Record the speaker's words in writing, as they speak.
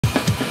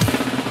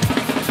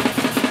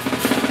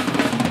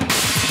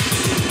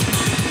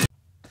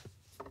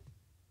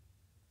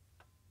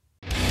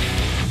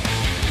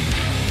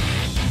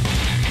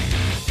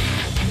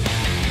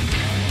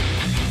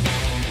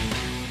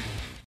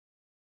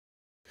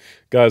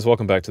Guys,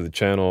 welcome back to the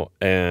channel,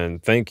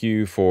 and thank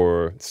you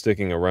for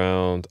sticking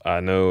around. I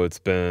know it's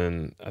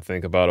been, I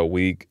think, about a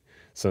week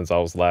since I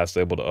was last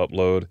able to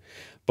upload,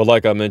 but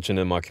like I mentioned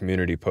in my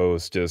community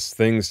post,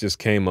 things just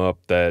came up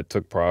that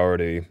took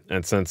priority,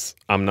 and since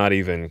I'm not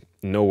even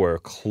nowhere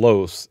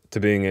close to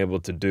being able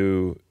to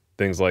do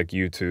things like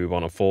YouTube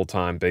on a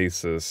full-time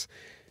basis,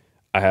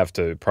 I have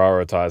to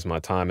prioritize my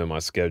time and my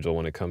schedule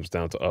when it comes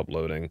down to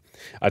uploading.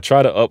 I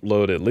try to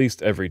upload at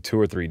least every 2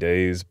 or 3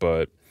 days,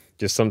 but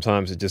just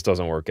sometimes it just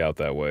doesn't work out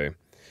that way.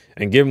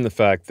 And given the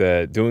fact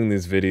that doing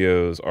these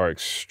videos are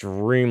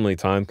extremely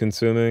time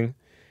consuming,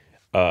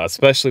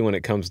 especially when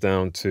it comes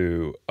down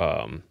to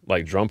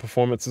like drum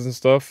performances and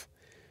stuff,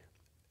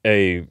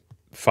 a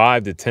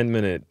 5 to 10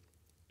 minute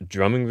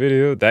drumming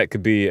video, that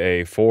could be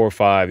a 4 or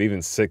 5,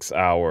 even 6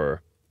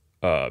 hour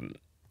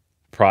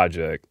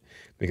project,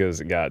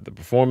 because it got the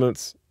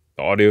performance,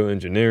 the audio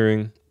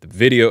engineering, the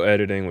video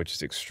editing, which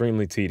is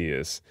extremely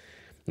tedious.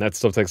 And that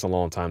still takes a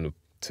long time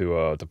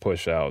to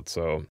push out.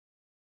 So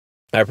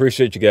I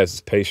appreciate you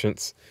guys'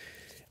 patience,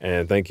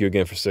 and thank you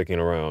again for sticking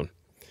around.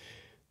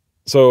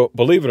 So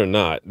believe it or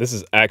not, this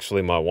is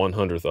actually my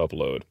 100th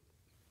upload.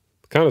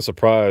 Kind of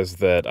surprised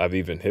that I've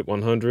even hit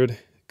 100,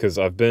 because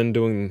I've been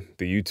doing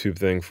the YouTube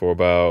thing for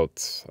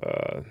about,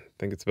 I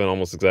think it's been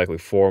almost exactly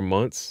 4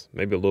 months,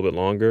 maybe a little bit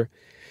longer.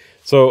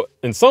 So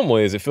in some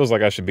ways, it feels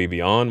like I should be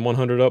beyond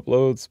 100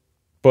 uploads.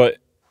 But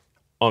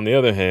on the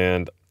other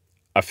hand,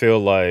 I feel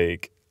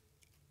like,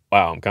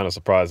 wow, I'm kind of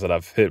surprised that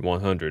I've hit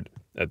 100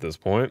 at this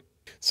point.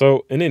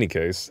 So in any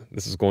case,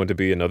 this is going to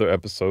be another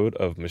episode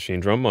of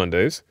Machinedrum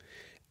Mondays,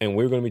 and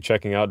we're going to be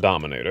checking out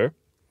Dominator.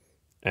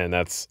 And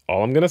that's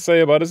all I'm going to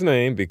say about his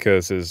name,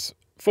 because his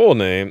full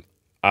name,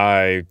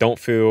 I don't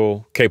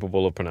feel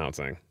capable of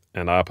pronouncing,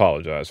 and I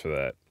apologize for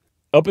that.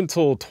 Up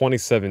until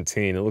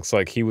 2017, it looks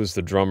like he was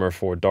the drummer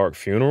for Dark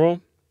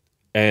Funeral,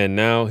 and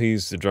now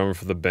he's the drummer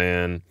for the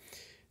band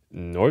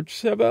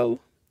Nordschabel,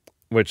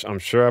 which I'm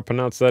sure I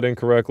pronounced that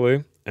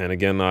incorrectly. And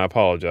again, I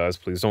apologize.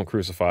 Please don't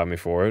crucify me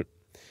for it.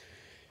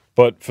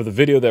 But for the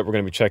video that we're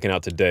going to be checking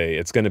out today,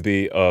 it's going to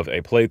be of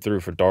a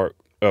playthrough for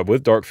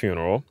with Dark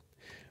Funeral,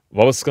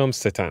 Vobiscum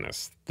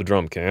Satanas, the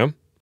drum cam.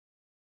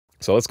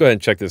 So let's go ahead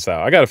and check this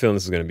out. I got a feeling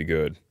this is going to be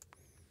good.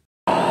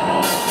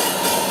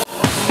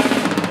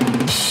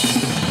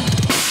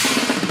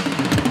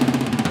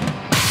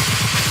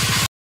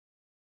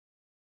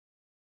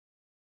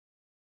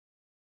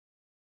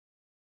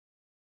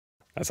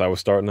 That's how we're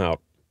starting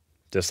out.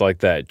 Just like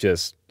that.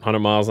 Just 100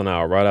 miles an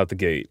hour right out the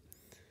gate.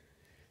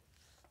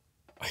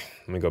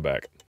 Let me go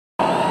back.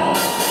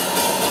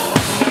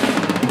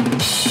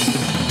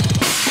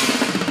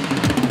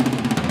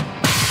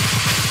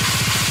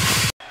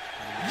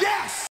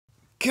 Yes!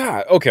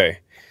 God, okay.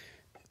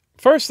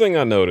 First thing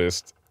I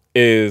noticed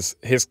is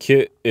his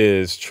kit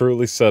is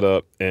truly set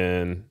up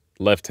in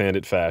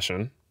left-handed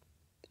fashion.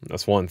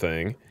 That's one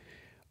thing.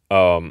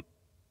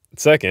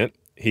 Second,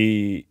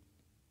 he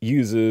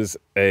uses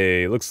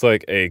looks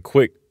like a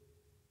quick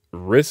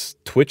wrist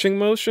twitching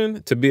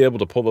motion to be able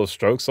to pull those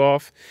strokes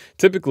off.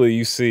 Typically,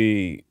 you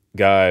see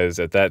guys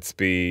at that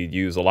speed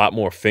use a lot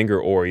more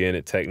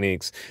finger-oriented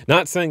techniques.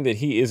 Not saying that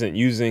he isn't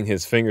using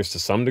his fingers to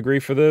some degree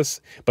for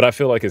this, but I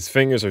feel like his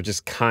fingers are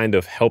just kind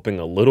of helping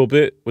a little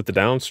bit with the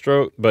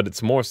downstroke, but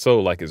it's more so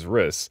like his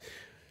wrists.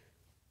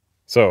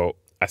 So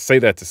I say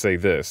that to say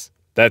this.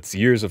 That's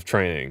years of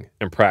training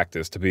and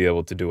practice to be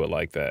able to do it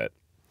like that,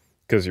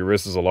 because your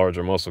wrist is a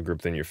larger muscle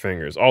group than your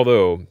fingers.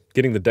 Although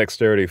getting the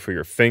dexterity for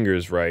your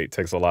fingers right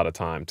takes a lot of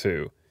time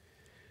too.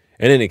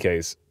 In any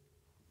case,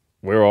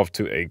 we're off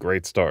to a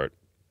great start.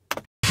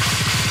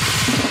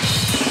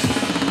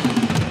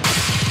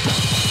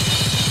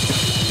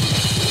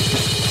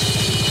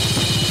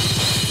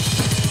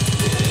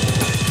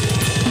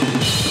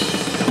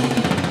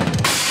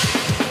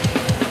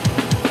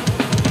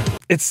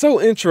 It's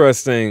so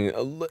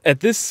interesting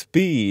at this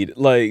speed,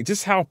 like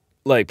just how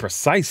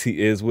precise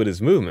he is with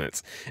his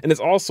movements. And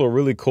it's also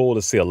really cool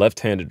to see a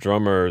left-handed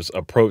drummer's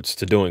approach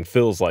to doing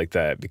fills like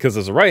that, because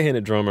as a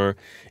right-handed drummer,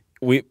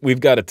 we've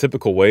got a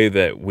typical way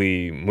that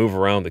we move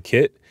around the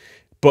kit,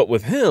 but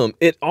with him,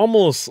 it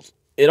almost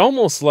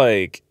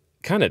like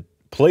kind of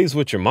plays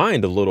with your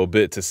mind a little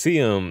bit to see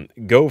him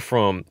go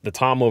from the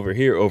tom over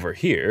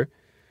here.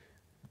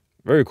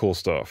 Very cool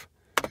stuff.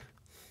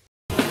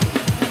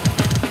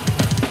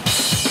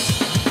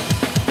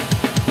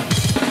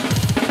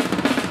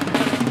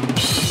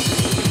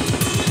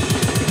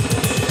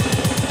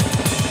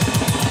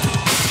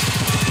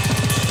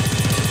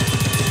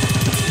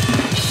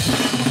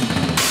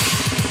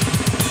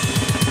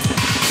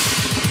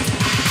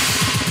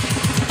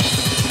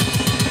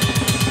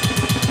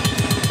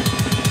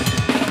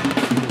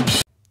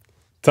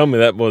 Tell me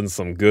that wasn't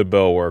some good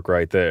bell work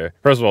right there.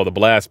 First of all, the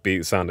blast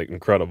beat sounded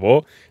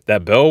incredible.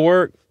 That bell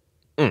work,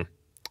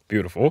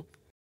 beautiful.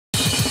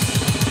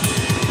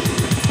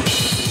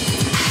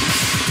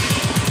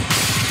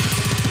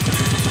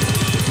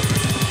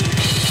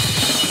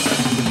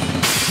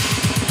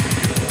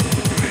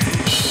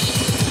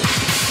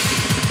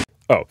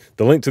 Oh,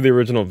 the link to the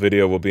original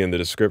video will be in the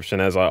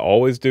description, as I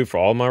always do for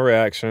all my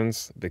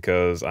reactions,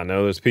 because I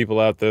know there's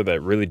people out there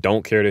that really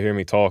don't care to hear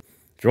me talk.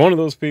 If you're one of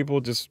those people,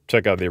 just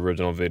check out the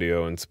original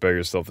video and spare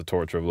yourself the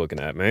torture of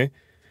looking at me.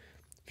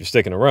 If you're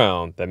sticking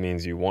around, that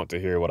means you want to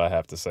hear what I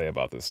have to say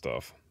about this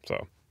stuff.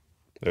 So,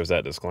 there's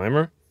that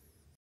disclaimer.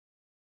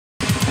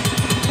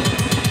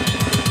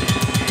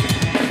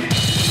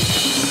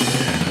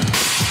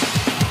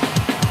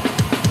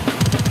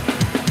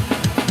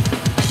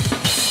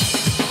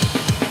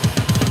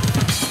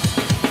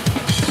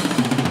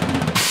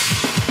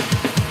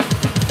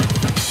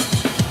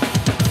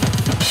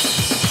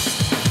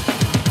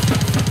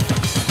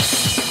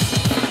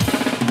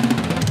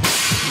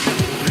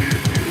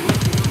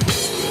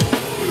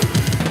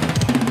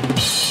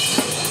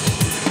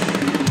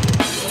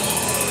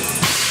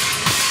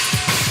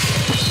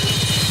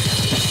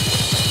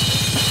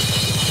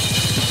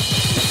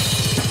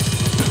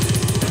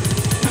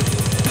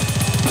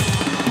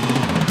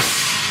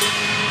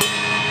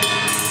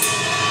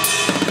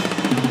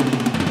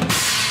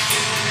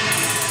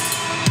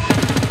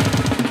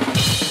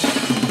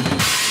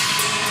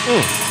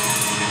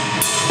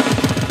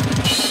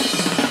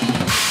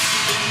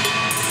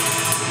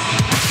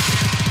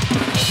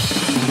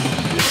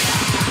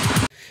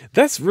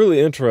 That's really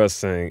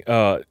interesting.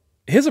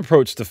 His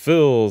approach to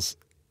fills,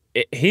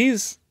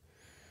 he's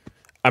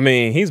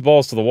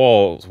balls to the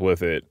walls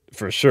with it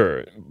for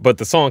sure, but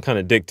the song kind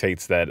of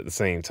dictates that at the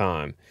same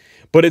time.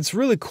 But it's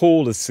really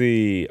cool to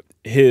see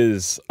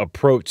his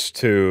approach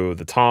to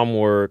the tom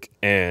work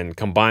and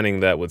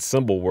combining that with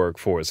cymbal work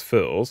for his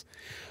fills.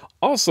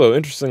 Also,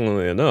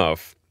 interestingly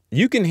enough,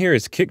 you can hear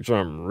his kick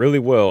drum really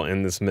well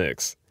in this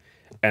mix.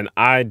 And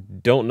I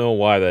don't know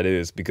why that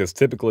is, because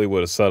typically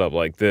with a setup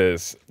like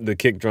this, the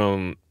kick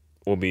drum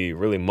will be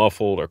really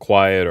muffled or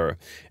quiet, or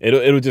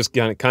it'll just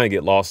kind of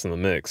get lost in the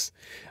mix.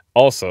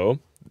 Also,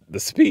 the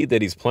speed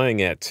that he's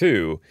playing at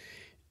too,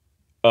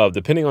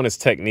 depending on his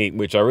technique,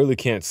 which I really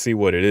can't see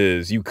what it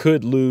is, you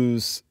could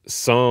lose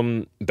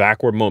some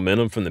backward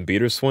momentum from the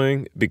beater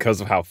swing because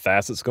of how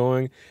fast it's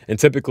going. And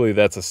typically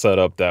that's a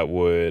setup that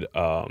would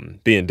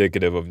be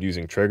indicative of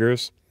using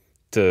triggers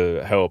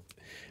to help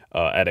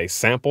add a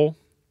sample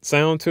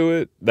sound to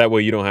it. That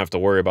way you don't have to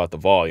worry about the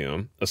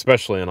volume,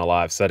 especially in a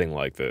live setting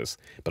like this.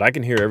 But I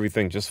can hear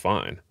everything just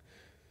fine.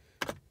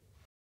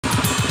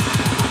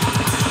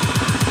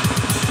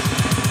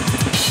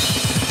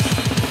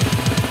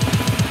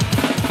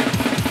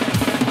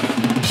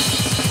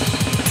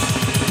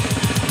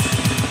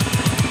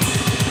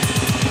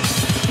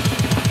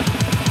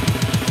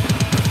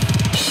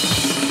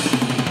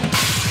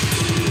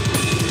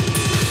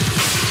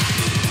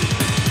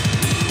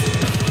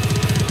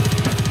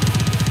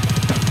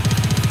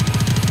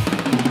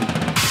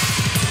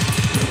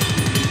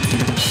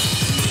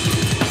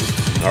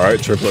 All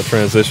right, triplet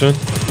transition.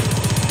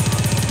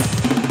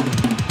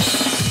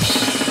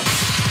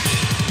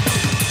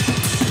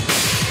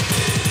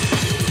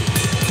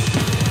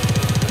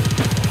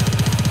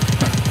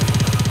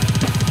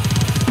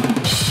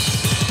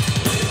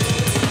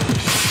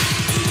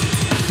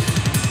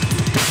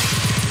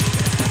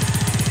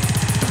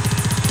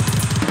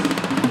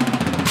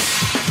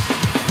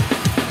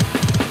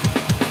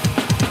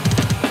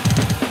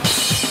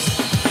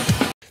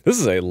 This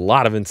is a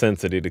lot of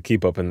intensity to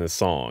keep up in this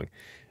song.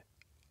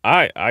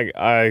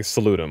 I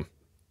salute him,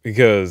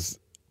 because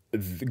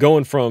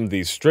going from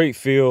the straight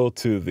feel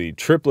to the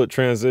triplet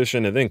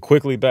transition and then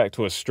quickly back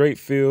to a straight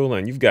feel,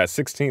 and you've got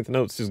 16th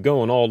notes just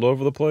going all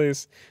over the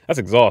place, that's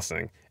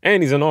exhausting.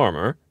 And he's in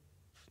armor.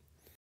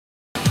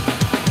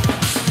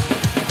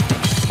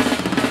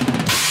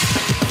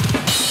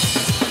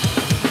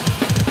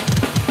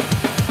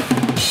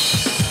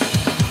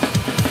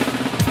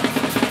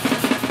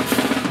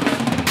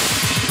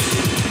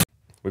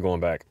 We're going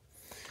back.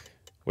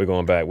 We're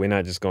going back. We're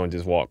not just going to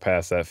just walk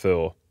past that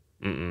fill.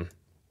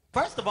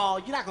 First of all,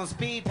 you're not going to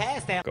speed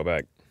past that. Go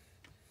back.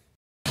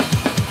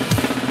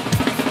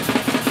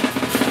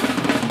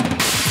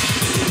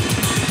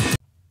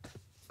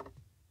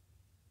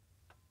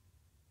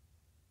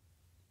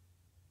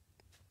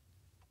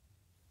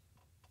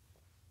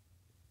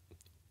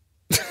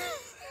 I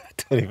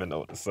don't even know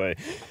what to say.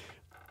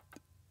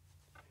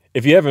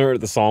 If you haven't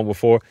heard the song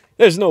before,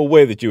 there's no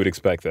way that you would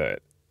expect that.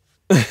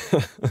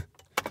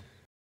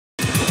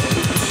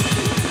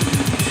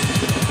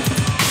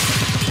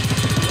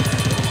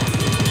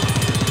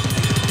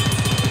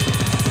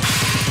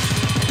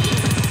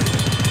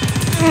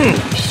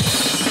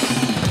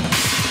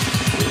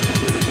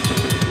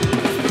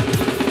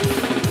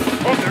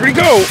 Oh, there we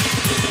go.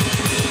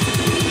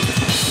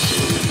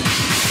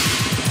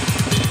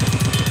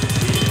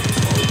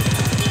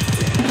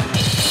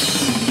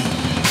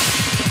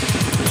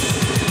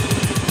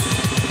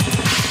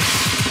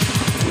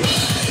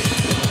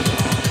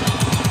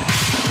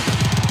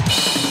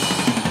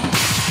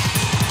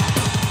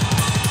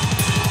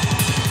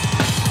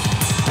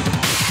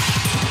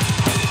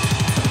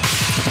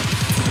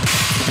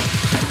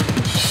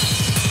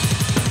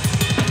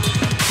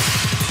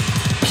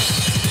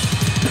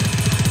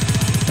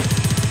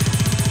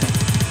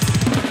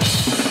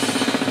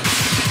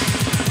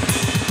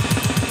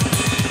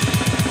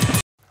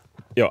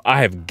 Yo,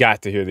 I have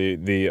got to hear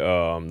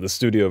the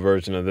studio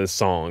version of this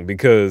song,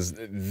 because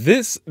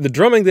the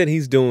drumming that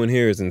he's doing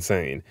here is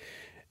insane.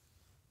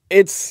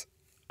 It's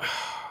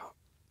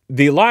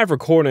the live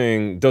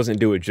recording doesn't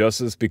do it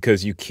justice,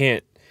 because you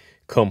can't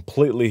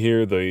completely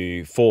hear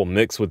the full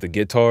mix with the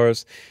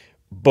guitars,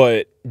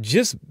 but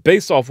just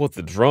based off what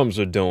the drums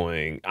are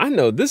doing, I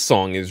know this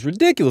song is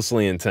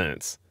ridiculously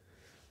intense.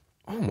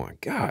 Oh my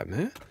God,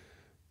 man.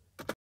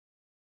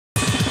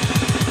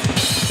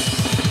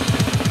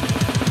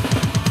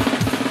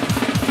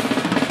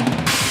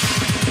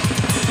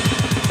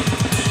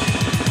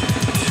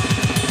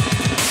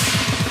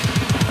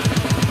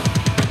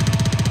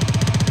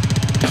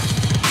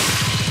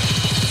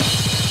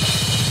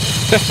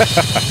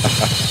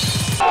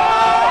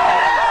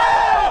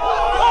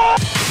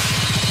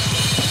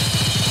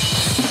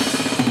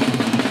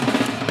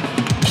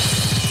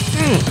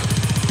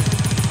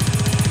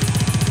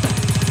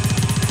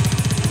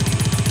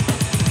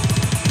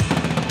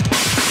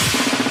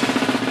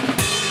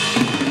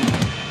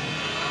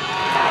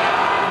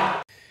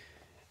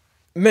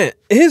 Man,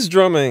 his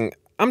drumming,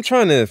 I'm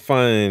trying to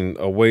find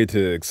a way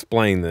to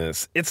explain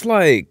this. It's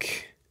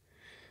like,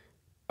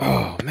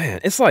 oh man,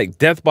 it's like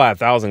death by a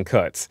thousand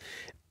cuts.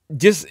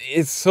 Just,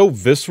 it's so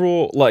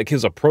visceral, like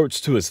his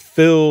approach to his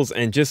fills,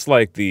 and just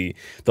like the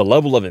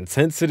level of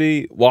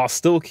intensity, while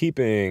still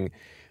keeping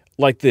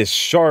like this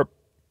sharp,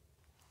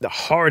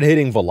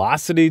 hard-hitting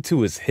velocity to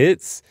his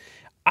hits.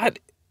 I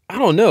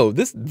don't know.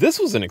 This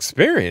was an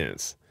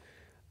experience.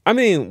 I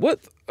mean, what?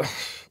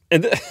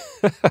 And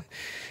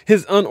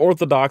his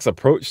unorthodox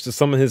approach to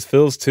some of his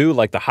fills too,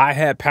 like the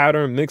hi-hat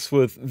pattern mixed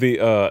with the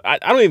I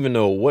don't even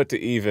know what to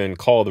even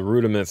call the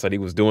rudiments that he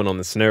was doing on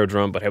the snare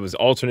drum, but it was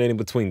alternating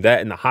between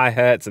that and the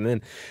hi-hats, and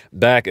then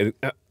back.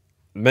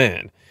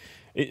 Man,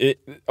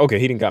 okay,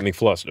 he didn't got me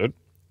flustered.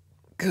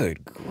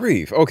 Good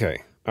grief.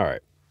 Okay, all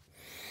right.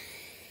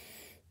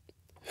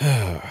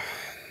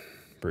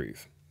 Breathe.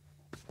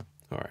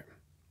 All right,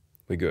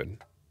 we good.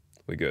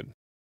 We good.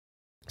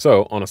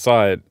 So on a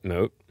side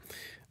note,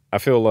 I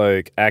feel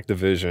like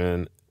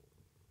Activision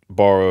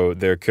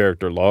borrowed their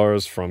character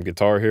Lars from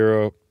Guitar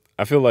Hero.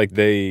 I feel like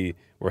they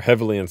were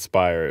heavily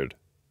inspired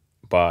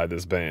by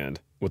this band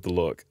with the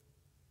look.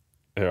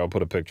 Here, I'll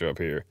put a picture up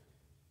here.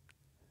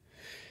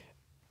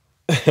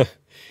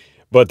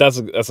 But that's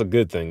a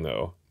good thing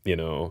though, you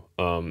know.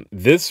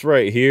 This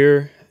right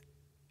here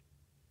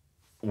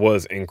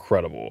was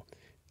incredible,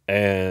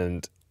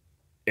 and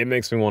it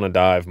makes me want to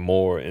dive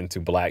more into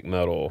black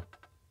metal,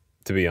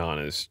 to be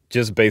honest,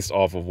 just based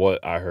off of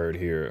what I heard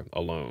here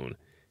alone.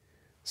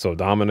 So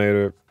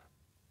Dominator,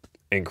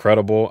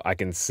 incredible. I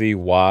can see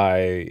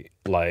why,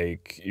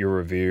 like, you're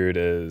revered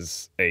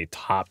as a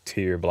top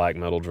tier black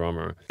metal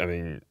drummer. I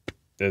mean,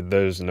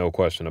 there's no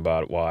question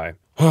about why.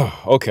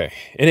 Okay.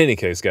 In any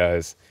case,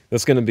 guys,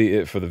 that's going to be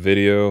it for the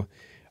video.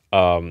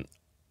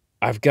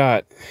 I've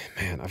got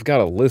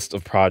a list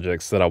of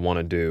projects that I want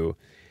to do,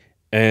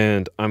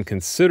 and I'm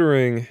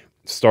considering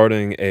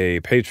starting a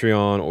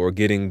Patreon or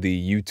getting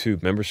the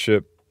YouTube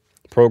membership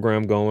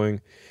program going.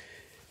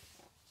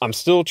 I'm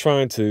still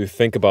trying to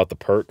think about the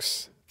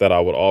perks that I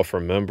would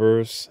offer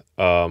members.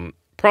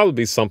 Probably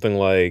be something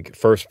like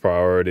first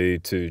priority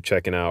to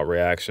checking out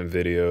reaction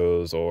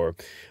videos, or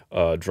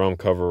drum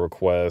cover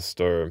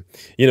request, or,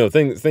 you know,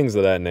 things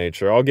of that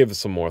nature. I'll give it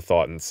some more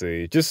thought and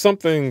see. Just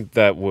something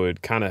that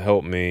would kind of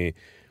help me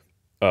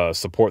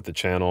support the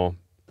channel,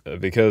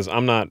 because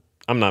I'm not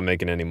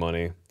making any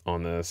money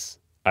on this.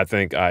 I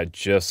think I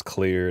just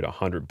cleared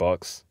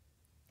 $100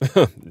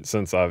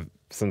 since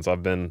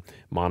I've been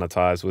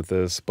monetized with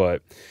this.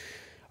 But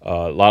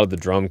a lot of the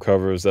drum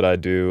covers that I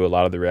do, a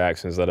lot of the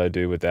reactions that I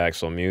do with the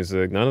actual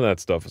music, none of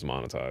that stuff is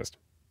monetized.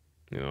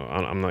 You know,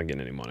 I'm not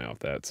getting any money off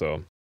that.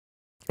 So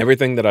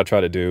everything that I try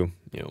to do,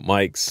 you know,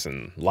 mics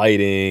and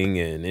lighting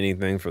and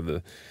anything for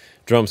the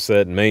drum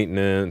set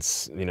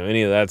maintenance, you know,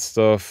 any of that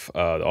stuff,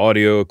 the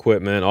audio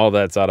equipment, all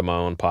that's out of my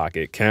own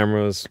pocket.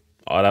 Cameras,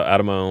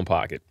 out of my own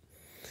pocket.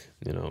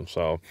 You know,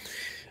 so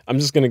I'm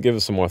just going to give it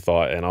some more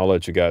thought, and I'll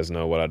let you guys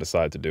know what I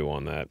decide to do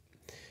on that.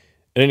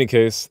 In any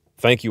case,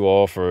 thank you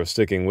all for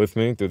sticking with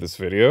me through this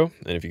video.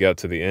 And if you got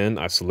to the end,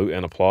 I salute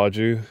and applaud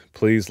you.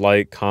 Please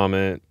like,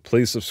 comment,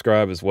 please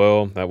subscribe as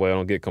well. That way I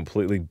don't get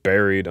completely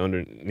buried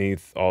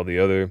underneath all the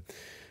other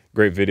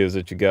great videos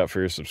that you got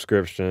for your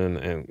subscription,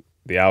 and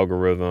the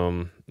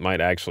algorithm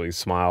might actually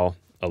smile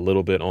a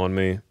little bit on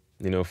me,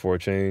 you know, for a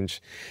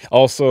change.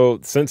 Also,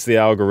 since the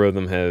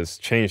algorithm has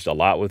changed a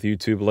lot with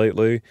YouTube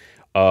lately,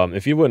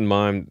 if you wouldn't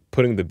mind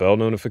putting the bell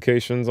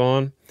notifications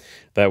on,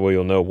 that way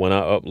you'll know when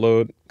I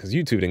upload, because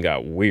YouTube done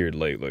got weird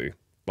lately.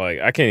 Like,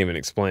 I can't even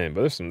explain,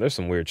 but there's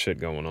some weird shit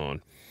going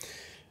on.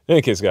 In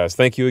any case, guys,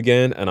 thank you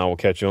again, and I will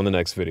catch you on the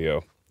next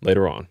video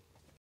later on.